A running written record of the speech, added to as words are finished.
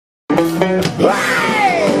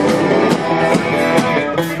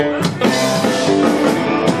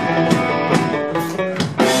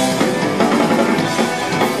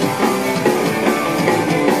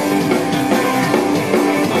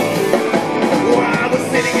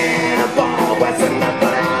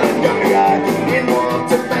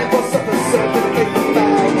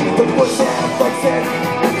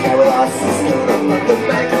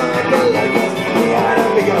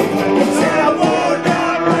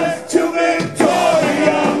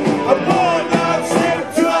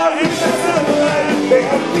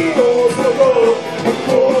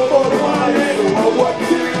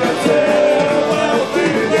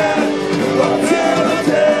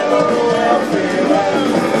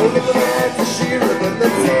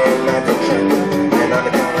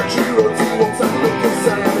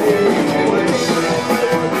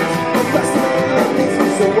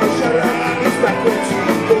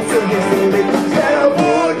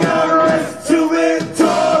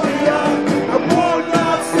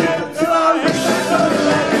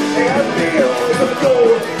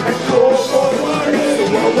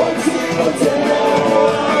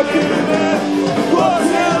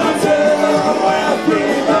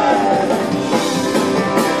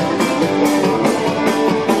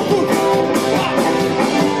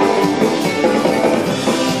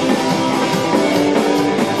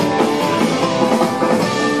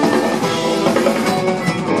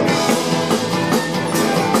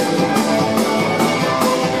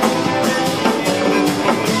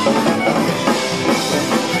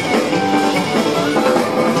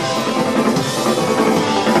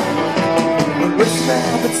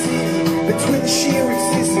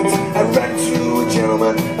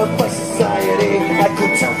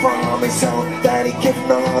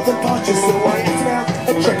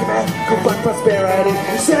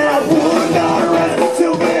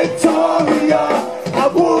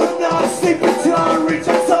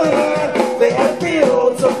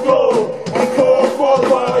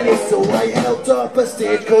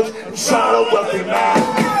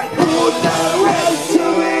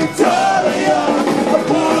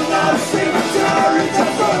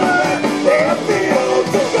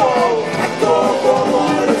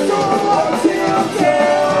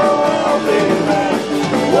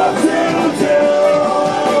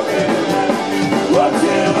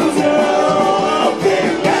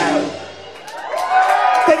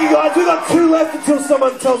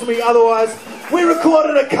Otherwise, we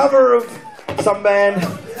recorded a cover of some band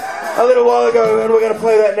a little while ago, and we're going to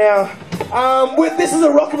play that now. This is a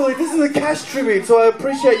rockabilly, this is a Cash tribute, so I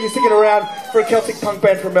appreciate you sticking around for a Celtic punk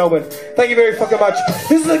band from Melbourne. Thank you very fucking much.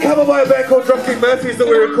 This is a cover by a band called Dropkick Murphys that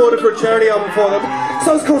we recorded for a charity album for them.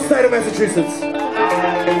 So it's called State of Massachusetts.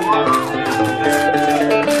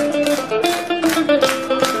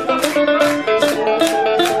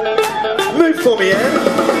 Move for me, Anne.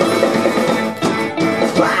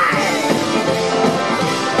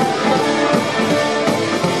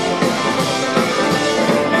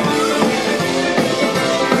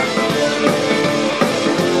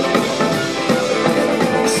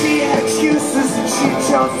 She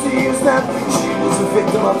was a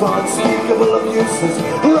victim of unspeakable abuses.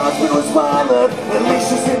 Her husband was violent, and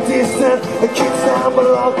malicious and distant. The kids now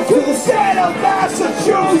belong to the state of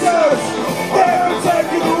Massachusetts. They were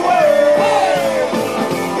taken away.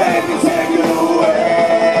 They've been taken away.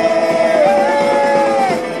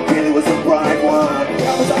 Billy was a bright one.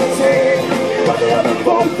 I was on the team, but the other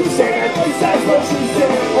both were saying, besides what she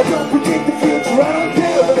said, I don't predict the future. I don't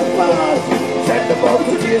care about the past. Send them both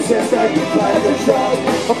to Jesus, now you play the drums.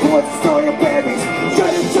 A boy's a story of babies,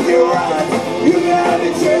 straight into your eyes. You can have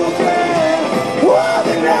it, children, all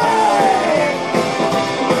the night.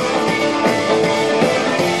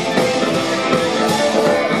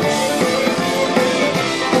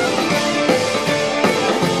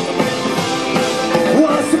 Well,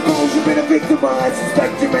 I suppose you've been a victimized,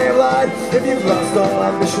 suspect you may have lied. If you've lost all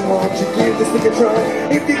ambition, won't you give this thing a try?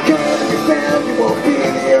 If you come and you found, you won't be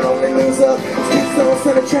the only loser. Kids don't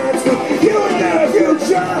stand a chance with you and their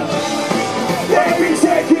future. They've been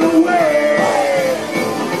taken away.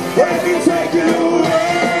 They've been taken away.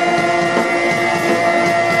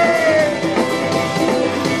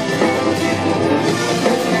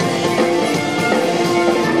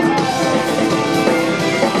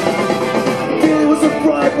 Billy was a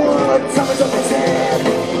bright one, time is up his head.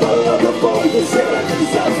 But I love the boy who said,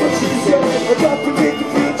 that's what she said. I don't predict the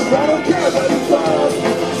future, I don't care about the past.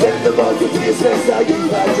 Send the boat to Jesus, now you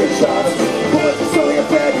had your shots. Boys are selling your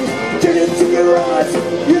babies, turn into your eyes.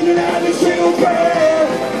 You can have a single prayer,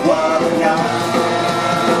 one night.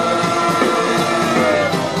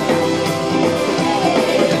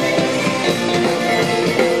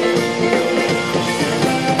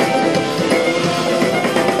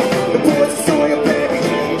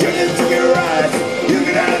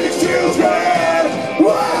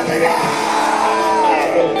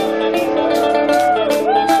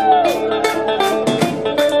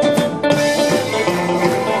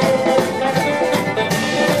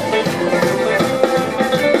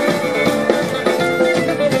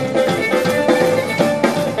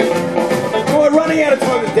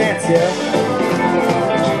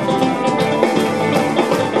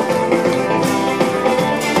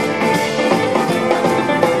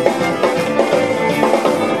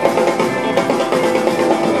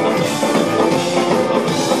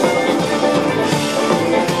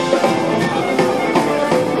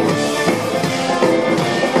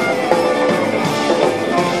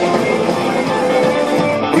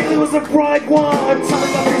 one,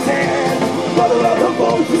 ties up his hand. Mother of the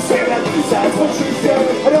boat, you say that besides what she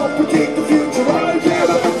said. I don't predict the future, I don't care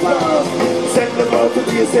about the past. Send them out to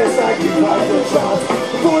Jesus, I keep out the chance.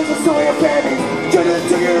 The boys are so your baby, turn it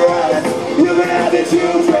to your eyes. You can have the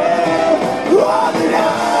children, on the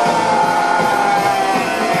night.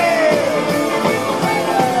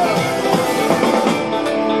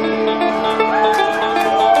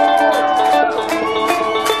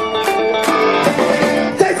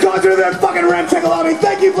 That fucking Ramshackle army.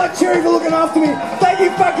 Thank you, Black Cherry, for looking after me. Thank you,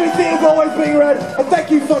 Factory Theatre, for always being rad. And thank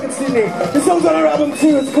you, fucking Sydney. This song's on our album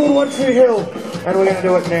too. It's called One Tree Hill. And we're gonna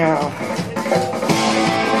do it now.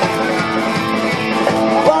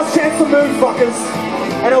 Last chance to move, fuckers.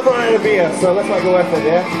 And I'll run out of beer, so let's make a effort,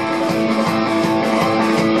 yeah?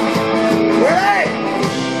 Ready?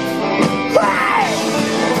 Five!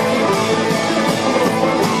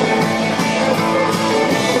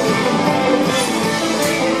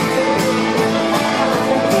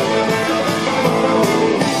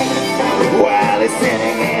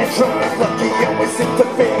 Sitting and trying, lucky always seem to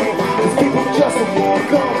be. These people just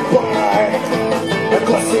walk on by. A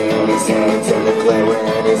glass in his hands and a glare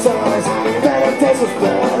in his eyes. Better days was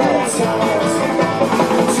better times.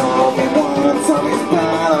 Told me once on his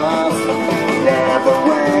battles, never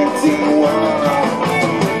ending war.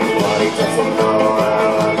 But he doesn't know how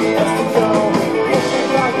long he has to go. Living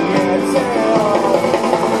like he has it all.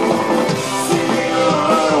 Sitting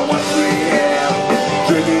on one tree hill,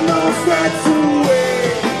 drinking all snacks.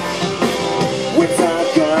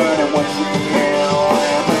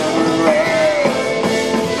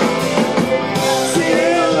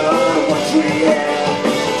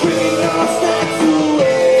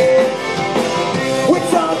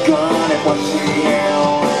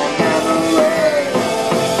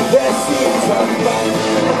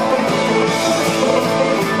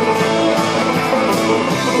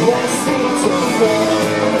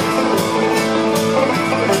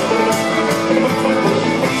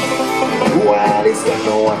 Well, he's got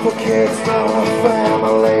no wife or kids, no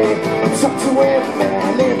family. It's up to him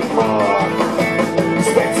anymore. He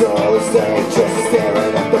spends all his day just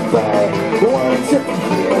staring at the bay, wanting to be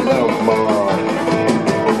here no more.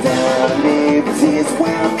 Down leaves his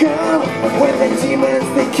welcome when the demons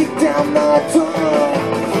they kick down the door.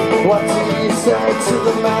 What do you say to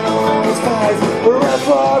the man on his face,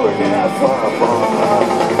 forever and evermore?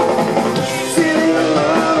 Sitting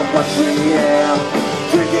alone on one tree hill,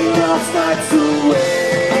 drinking lost nights away.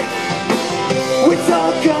 With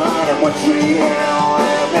all gone and one tree hill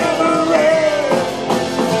and memory.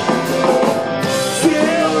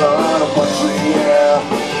 Sitting alone on one tree hill,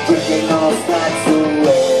 drinking lost nights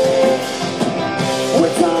away.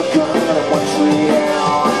 With all gone and one tree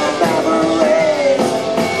hill and memory.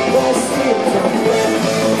 That seems to be.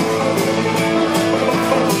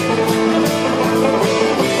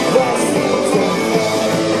 That seems to be.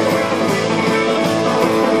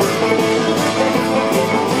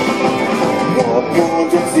 What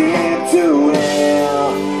wounds are seen to hell?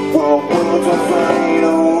 What wounds are fade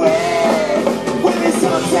away? When it's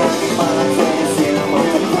all down in my face, you see them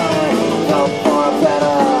multiply. No more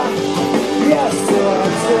better, yes, till I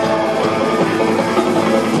die.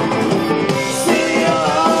 Sitting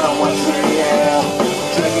alone on one tree hill,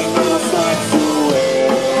 drinking all the nights away.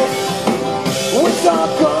 It's all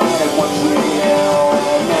gone in one tree hill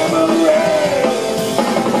and memory.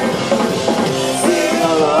 Sitting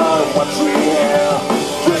alone on one tree hill,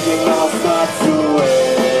 drinking all the nights away.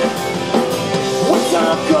 It's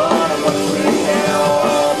all gone in one tree hill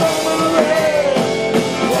and memory.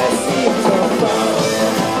 That seems so far.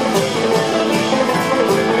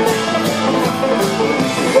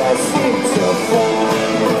 That seems so far.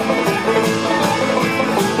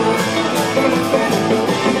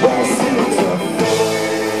 That seems so far.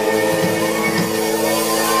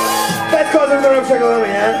 That's causing the Ramshackle,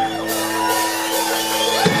 yeah?